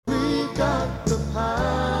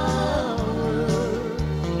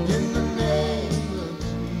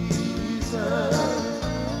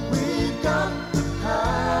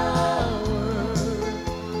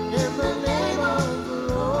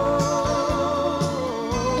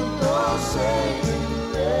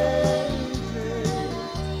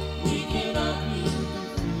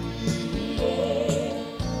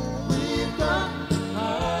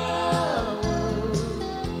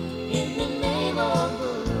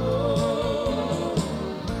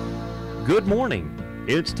Good morning.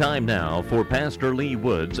 It's time now for Pastor Lee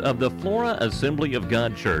Woods of the Flora Assembly of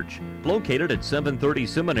God Church, located at 730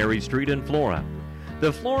 Seminary Street in Flora.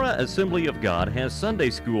 The Flora Assembly of God has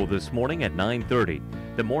Sunday school this morning at 9:30,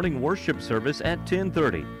 the morning worship service at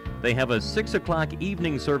 10:30. They have a 6 o'clock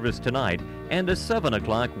evening service tonight and a 7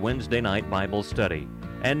 o'clock Wednesday night Bible study.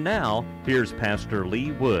 And now, here's Pastor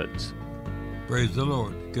Lee Woods. Praise the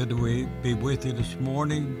Lord. Good to be with you this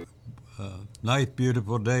morning. Nice,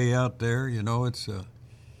 beautiful day out there. You know, it's going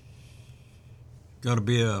to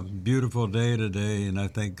be a beautiful day today, and I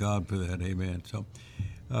thank God for that. Amen. So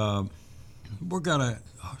we're going to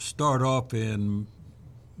start off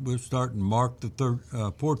we'll start in Mark the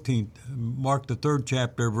third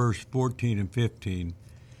chapter, verse 14 and 15.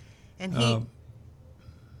 And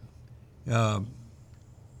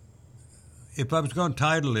if I was going to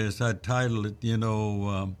title this, I'd title it,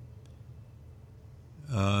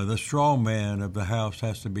 the strong man of the house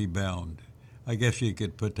has to be bound. I guess you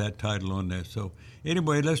could put that title on there. So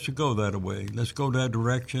anyway, let's go that way. Let's go that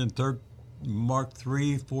direction. Mark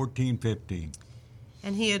 3, 14, 15.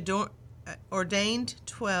 And he ordained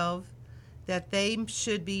 12 that they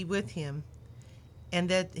should be with him, and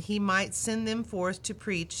that he might send them forth to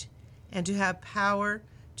preach, and to have power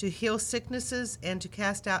to heal sicknesses and to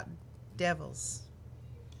cast out devils.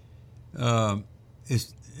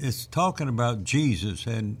 It's talking about Jesus,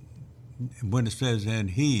 and when it says "and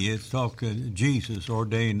he," it's talking Jesus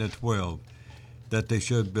ordained the 12 that they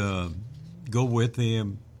should go with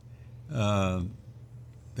him, that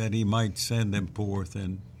he might send them forth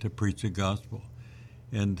and to preach the gospel,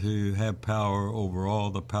 and to have power over all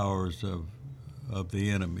the powers of the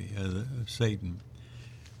enemy, Satan.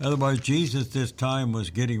 Otherwise, Jesus this time was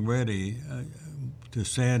getting ready to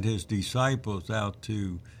send his disciples out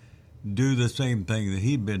to do the same thing that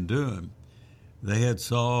he'd been doing. They had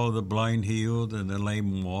saw the blind healed and the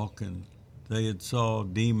lame walk, and they had saw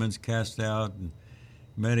demons cast out and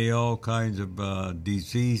many all kinds of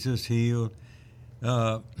diseases healed.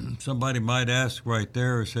 Somebody might ask right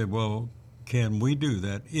there and say, well, can we do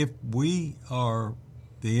that? If we are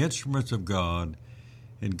the instruments of God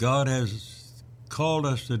and God has called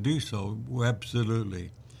us to do so, absolutely.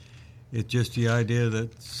 It's just the idea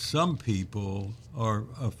that some people are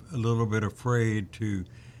a little bit afraid to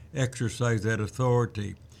exercise that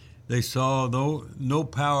authority. They saw no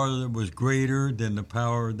power that was greater than the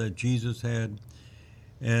power that Jesus had.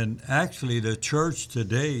 And actually, the church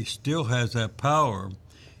today still has that power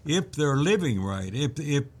if they're living right.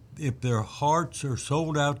 If their hearts are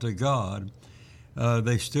sold out to God,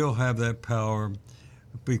 they still have that power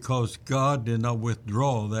because God did not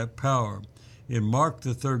withdraw that power. In Mark,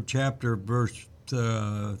 the third chapter, verse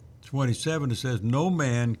 27, it says, "No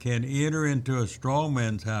man can enter into a strong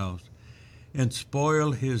man's house and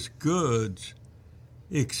spoil his goods,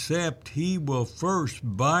 except he will first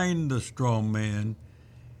bind the strong man,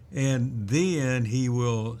 and then he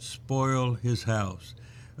will spoil his house."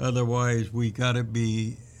 Otherwise, we got to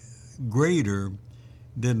be greater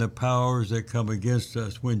than the powers that come against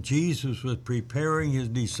us. When Jesus was preparing his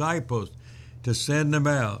disciples to send them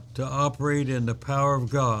out, to operate in the power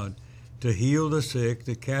of God, to heal the sick,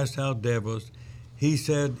 to cast out devils, he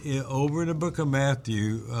said over in the book of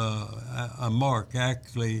Mark,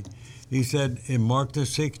 actually, he said in Mark the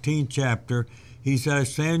 16th chapter, he said, "I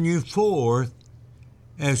send you forth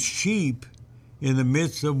as sheep in the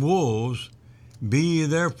midst of wolves. Be ye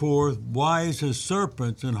therefore wise as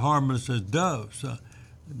serpents and harmless as doves."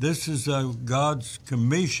 This is God's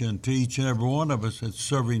commission to each and every one of us that's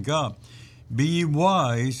serving God. Be ye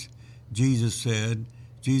wise, Jesus said.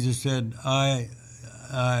 Jesus said, I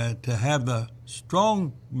to have the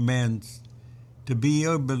strong men to be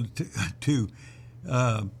able to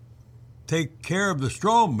take care of the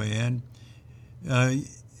strong man.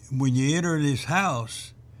 When you enter his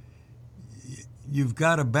house, you've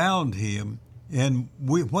got to bound him. And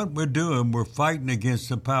what we're doing, we're fighting against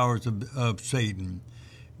the powers of Satan.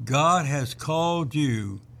 God has called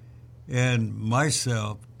you and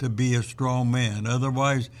myself to be a strong man.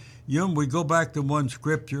 Otherwise, we go back to one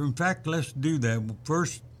scripture. In fact, let's do that.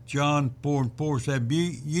 1 John 4:4 said,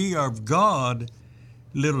 "Be ye are of God,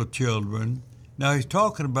 little children." Now he's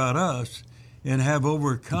talking about us, and have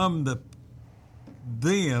overcome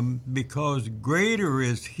them, because greater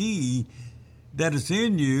is he that is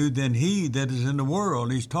in you than he that is in the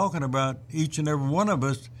world. He's talking about each and every one of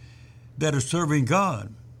us that are serving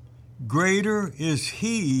God. Greater is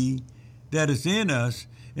he that is in us.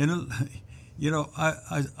 And,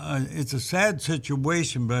 it's a sad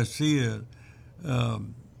situation, but I see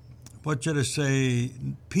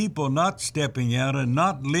people not stepping out and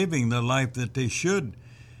not living the life that they should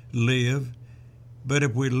live. But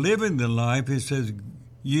if we live in the life, it says,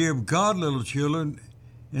 ye of God, little children,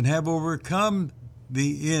 and have overcome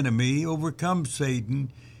the enemy, overcome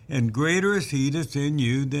Satan, and greater is he that's in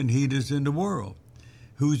you than he that's in the world.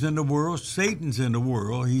 Who's in the world? Satan's in the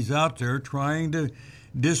world. He's out there trying to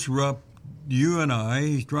disrupt you and I.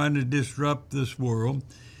 He's trying to disrupt this world.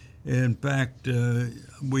 In fact,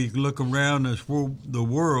 we look around, the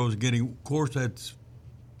world is getting, of course, that's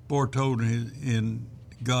foretold in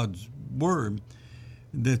God's Word,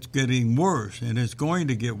 that's getting worse, and it's going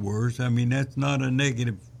to get worse. I mean, that's not a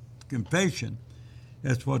negative confession.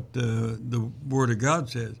 That's what the Word of God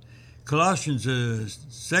says. Colossians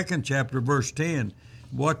 2nd chapter, verse 10,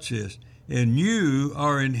 watch this. And you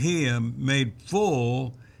are in him made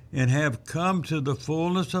full and have come to the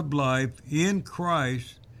fullness of life in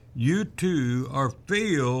Christ. You too are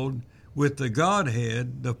filled with the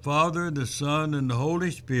Godhead, the Father, the Son, and the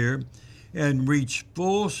Holy Spirit, and reach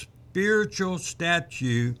full spiritual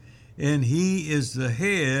stature, and he is the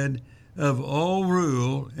head of all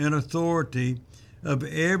rule and authority of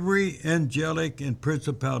every angelic and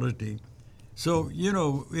principality. So,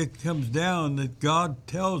 it comes down that God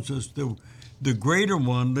tells us the greater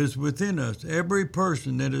one lives within us. Every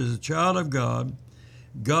person that is a child of God,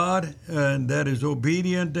 that is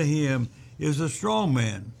obedient to him, is a strong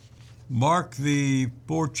man. Mark the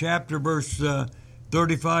 4th chapter, verse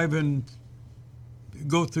 35, and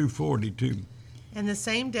go through 42. And the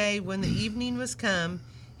same day when the evening was come,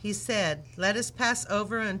 he said, let us pass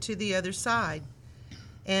over unto the other side.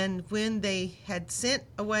 And when they had sent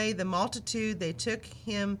away the multitude, they took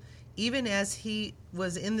him even as he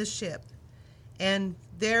was in the ship. And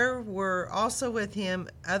there were also with him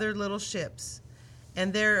other little ships.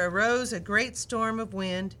 And there arose a great storm of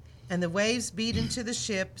wind, and the waves beat into the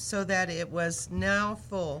ship, so that it was now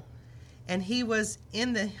full. And he was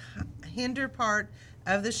in the hinder part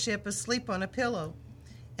of the ship, asleep on a pillow.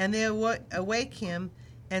 And they awake him,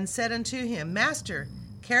 and said unto him, Master,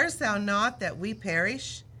 carest thou not that we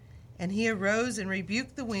perish? And he arose and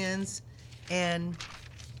rebuked the winds, and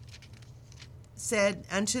said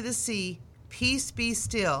unto the sea, Peace, be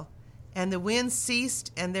still. And the wind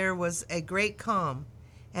ceased, and there was a great calm.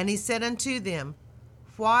 And he said unto them,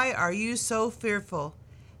 Why are you so fearful?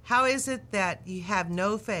 How is it that you have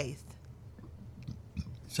no faith?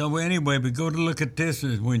 So anyway, we go to look at this.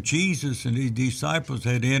 When Jesus and his disciples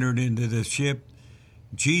had entered into the ship,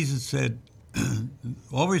 Jesus said,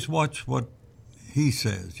 always watch what he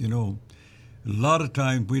says. A lot of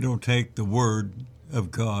times we don't take the word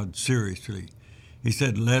of God seriously. He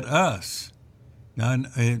said, let us. Now,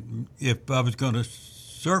 if I was going to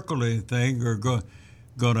circle anything or going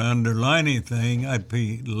to underline anything, I'd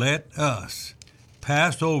be let us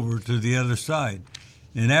pass over to the other side.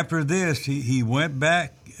 And after this, he went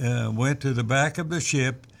to the back of the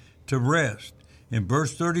ship to rest. And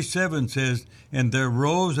verse 37 says, and there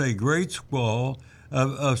rose a great squall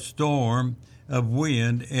of a storm of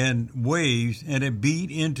wind and waves, and it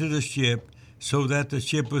beat into the ship so that the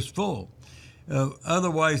ship was full.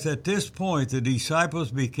 Otherwise, at this point, the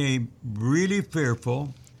disciples became really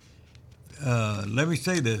fearful. Let me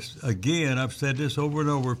say this again. I've said this over and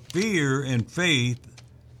over. Fear and faith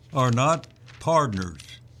are not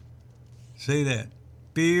partners. Say that.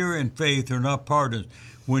 Fear and faith are not partners.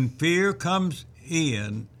 When fear comes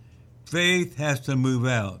in, faith has to move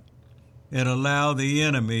out and allow the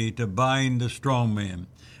enemy to bind the strong man.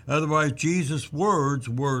 Otherwise, Jesus' words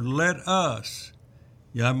were, let us.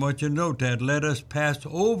 Yeah, I want you to note that. Let us pass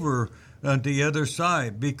over on the other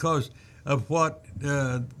side because of what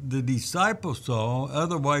the disciples saw.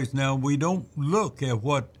 Otherwise, now we don't look at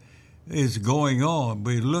what is going on.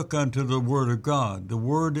 We look unto the Word of God. The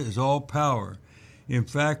Word is all power. In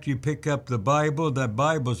fact, you pick up the Bible, that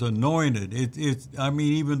Bible's anointed.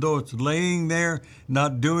 Even though it's laying there,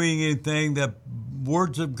 not doing anything, the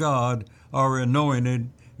words of God are anointed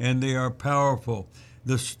and they are powerful.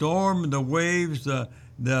 The storm, the waves, the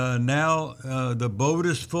boat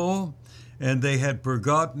is full, and they had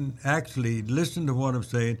forgotten, actually, listen to what I'm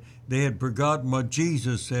saying, they had forgotten what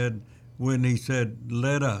Jesus said when he said,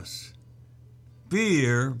 let us.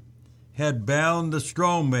 Fear had bound the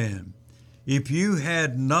strong man. If you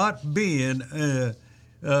had not been,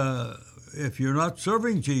 if you're not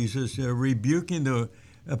serving Jesus, rebuking the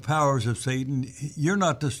powers of Satan, you're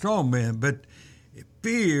not the strong man. But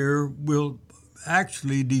fear will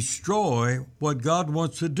actually destroy what God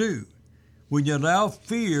wants to do. When you allow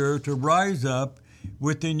fear to rise up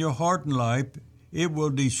within your heart and life, it will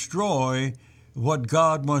destroy what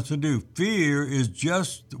God wants to do. Fear is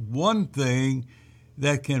just one thing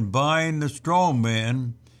that can bind the strong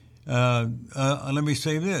man. Let me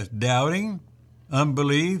say this: doubting,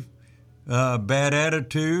 unbelief, bad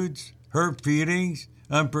attitudes, hurt feelings,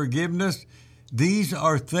 unforgiveness. These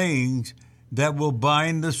are things that will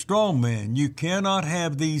bind the strong man. You cannot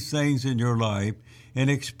have these things in your life and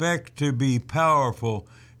expect to be powerful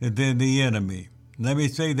than the enemy. Let me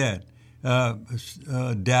say that.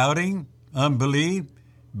 Doubting, unbelief,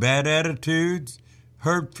 bad attitudes,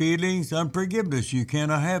 hurt feelings, unforgiveness. You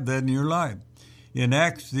cannot have that in your life. In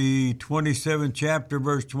Acts, the 27th chapter,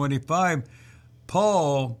 verse 25,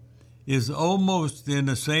 Paul is almost in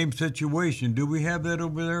the same situation. Do we have that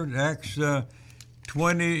over there? Acts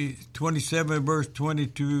 27, verse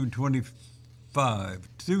 22 and 25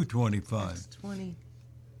 through 25. Acts 20.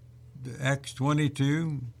 Acts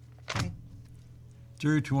 22 Okay.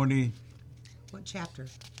 through 20. What chapter?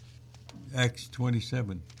 Acts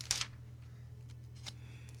 27.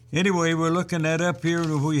 Anyway, we're looking that up here,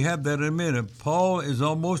 and we have that in a minute. Paul is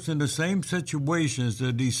almost in the same situation as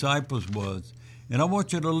the disciples was. And I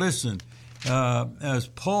want you to listen as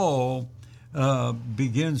Paul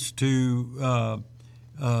begins to,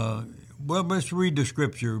 let's read the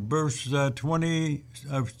scripture, verse 20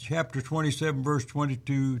 of chapter 27, verse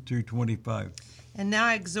 22 through 25. And now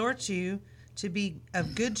I exhort you to be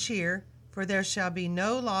of good cheer, for there shall be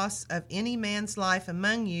no loss of any man's life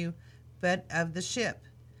among you, but of the ship.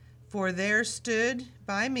 For there stood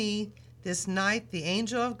by me this night the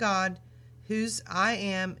angel of God, whose I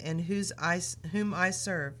am and whom I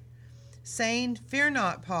serve, saying, Fear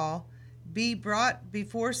not, Paul, you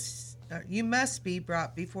must be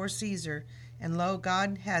brought before Caesar, and lo,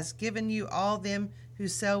 God has given you all them who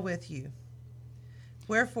sail with you.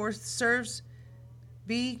 Wherefore, sirs,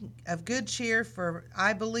 be of good cheer, for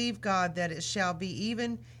I believe God that it shall be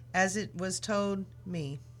even as it was told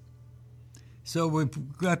me. So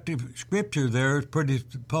we've got the scripture there. It's pretty.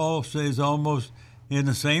 Paul says almost in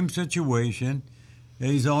the same situation.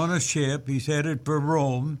 He's on a ship. He's headed for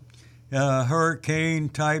Rome. A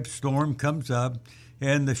hurricane-type storm comes up,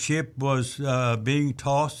 and the ship was being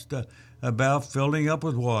tossed about, filling up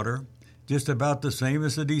with water, just about the same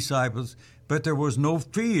as the disciples. But there was no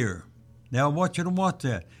fear. Now, I want you to watch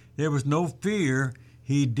that. There was no fear.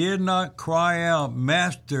 He did not cry out,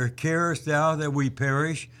 Master, carest thou that we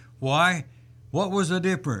perish? Why? What was the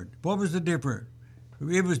difference? What was the difference?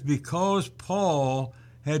 It was because Paul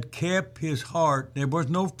had kept his heart. There was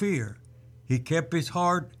no fear. He kept his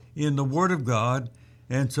heart in the Word of God.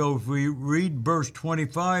 And so if we read verse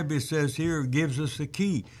 25, it says here, it gives us the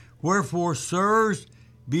key. Wherefore, sirs,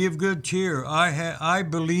 be of good cheer. I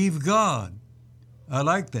believe God. I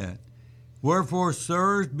like that. Wherefore,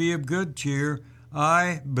 sirs, be of good cheer.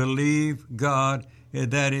 I believe God,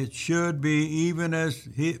 that it should be even as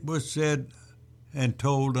it was said and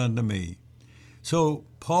told unto me. So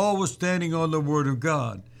Paul was standing on the Word of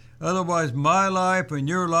God. Otherwise, my life and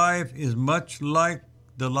your life is much like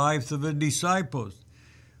the lives of the disciples.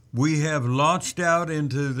 We have launched out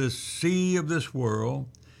into the sea of this world,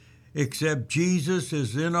 except Jesus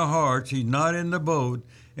is in our hearts. He's not in the boat,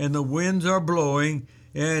 and the winds are blowing,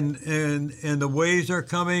 and the waves are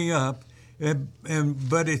coming up,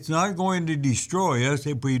 but it's not going to destroy us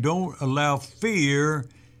if we don't allow fear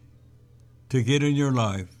to get in your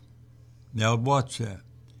life. Now watch that.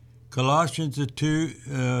 Colossians the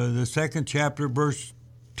 2nd chapter, verse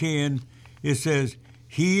 10, it says,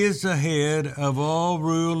 He is the head of all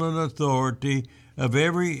rule and authority, of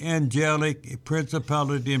every angelic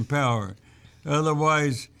principality and power.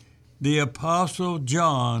 Otherwise, the Apostle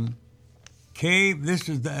John came, this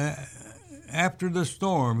is after the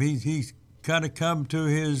storm. He's kind of come to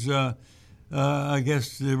his,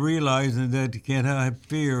 realizing that he can't have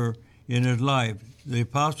fear in his life. The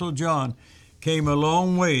Apostle John came a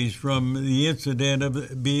long ways from the incident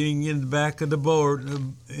of being in the back of the boat.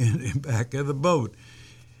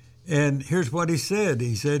 And here's what he said.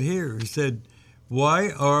 He said,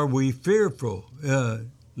 why are we fearful?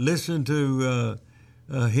 Listen to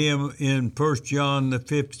him in 1 John the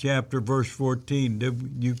 5th chapter, verse 14.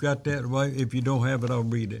 You got that right? If you don't have it, I'll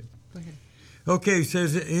read it. Go ahead. Okay, he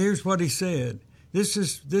says, here's what he said. This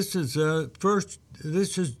is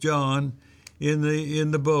John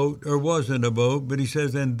in the boat, or was in the boat, but he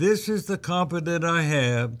says, and this is the confidence I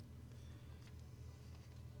have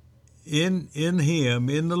in him,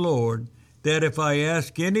 in the Lord, that if I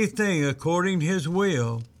ask anything according to his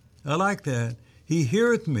will, I like that, he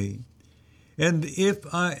heareth me. And if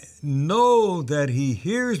I know that he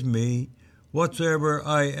hears me, whatsoever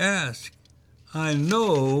I ask, I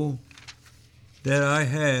know that I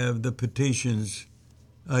have the petitions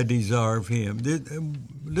I desire of him.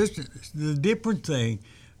 Listen, the different thing,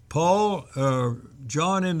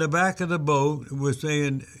 John in the back of the boat was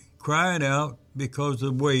saying, crying out because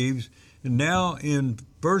of waves, And now in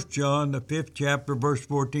 1 John, the 5th chapter, verse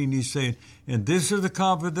 14, he's saying, and this is the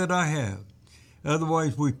confidence that I have.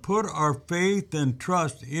 Otherwise, we put our faith and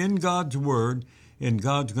trust in God's word, and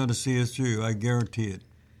God's going to see us through. I guarantee it.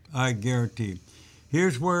 I guarantee it.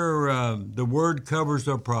 Here's where the word covers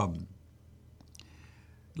our problem.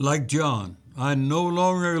 Like John, I no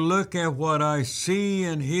longer look at what I see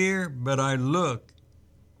and hear, but I look.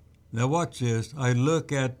 Now watch this. I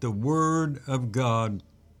look at the word of God,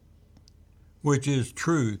 which is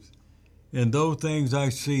truth, and those things I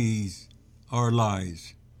see are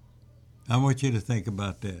lies. I want you to think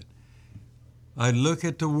about that. I look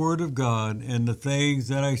at the word of God, and the things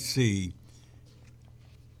that I see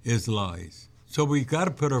is lies. So we've got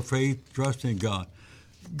to put our faith, trust in God.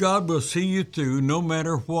 God will see you through no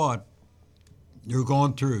matter what you're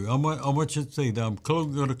going through. I want you to see that. I'm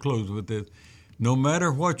going to close with this. No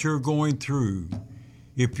matter what you're going through,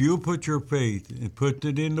 if you put your faith and put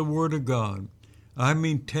it in the Word of God, I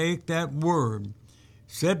mean, take that Word,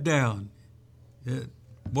 sit down,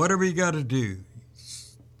 whatever you got to do,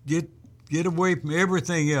 get away from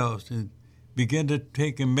everything else and begin to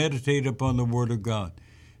take and meditate upon the Word of God.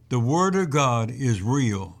 The Word of God is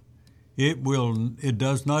real. It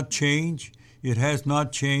does not change. It has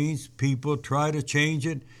not changed. People try to change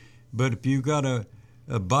it, but if you got a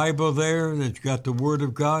Bible there that's got the Word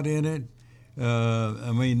of God in it,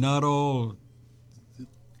 not all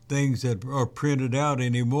things that are printed out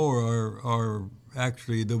anymore are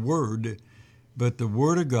actually the Word, but the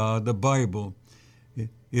Word of God, the Bible,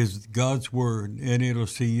 is God's Word, and it'll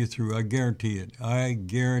see you through. I guarantee it. I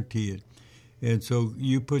guarantee it. And so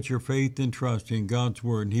you put your faith and trust in God's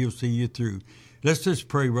Word, and He'll see you through. Let's just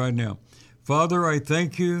pray right now. Father, I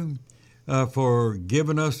thank you for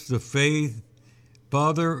giving us the faith,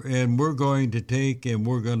 Father, and we're going to take and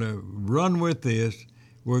we're going to run with this.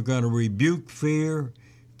 We're going to rebuke fear.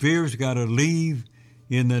 Fear's got to leave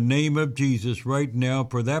in the name of Jesus right now.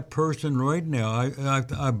 For that person right now,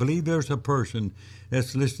 I believe there's a person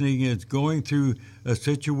that's listening and is going through a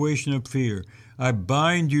situation of fear. I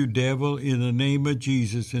bind you, devil, in the name of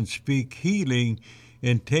Jesus, and speak healing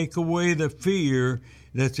and take away the fear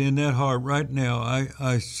that's in that heart right now.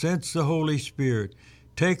 I sense the Holy Spirit.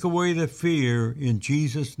 Take away the fear in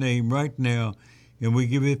Jesus' name right now, and we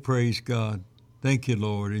give it praise, God. Thank you,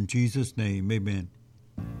 Lord. In Jesus' name, amen.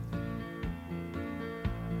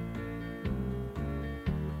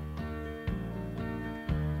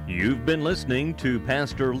 You've been listening to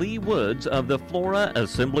Pastor Lee Woods of the Flora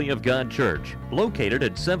Assembly of God Church, located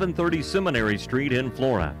at 730 Seminary Street in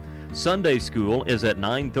Flora. Sunday school is at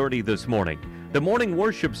 9:30 this morning. The morning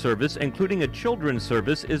worship service, including a children's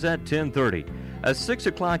service, is at 10:30. A 6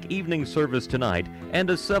 o'clock evening service tonight, and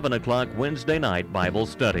a 7 o'clock Wednesday night Bible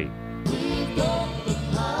study.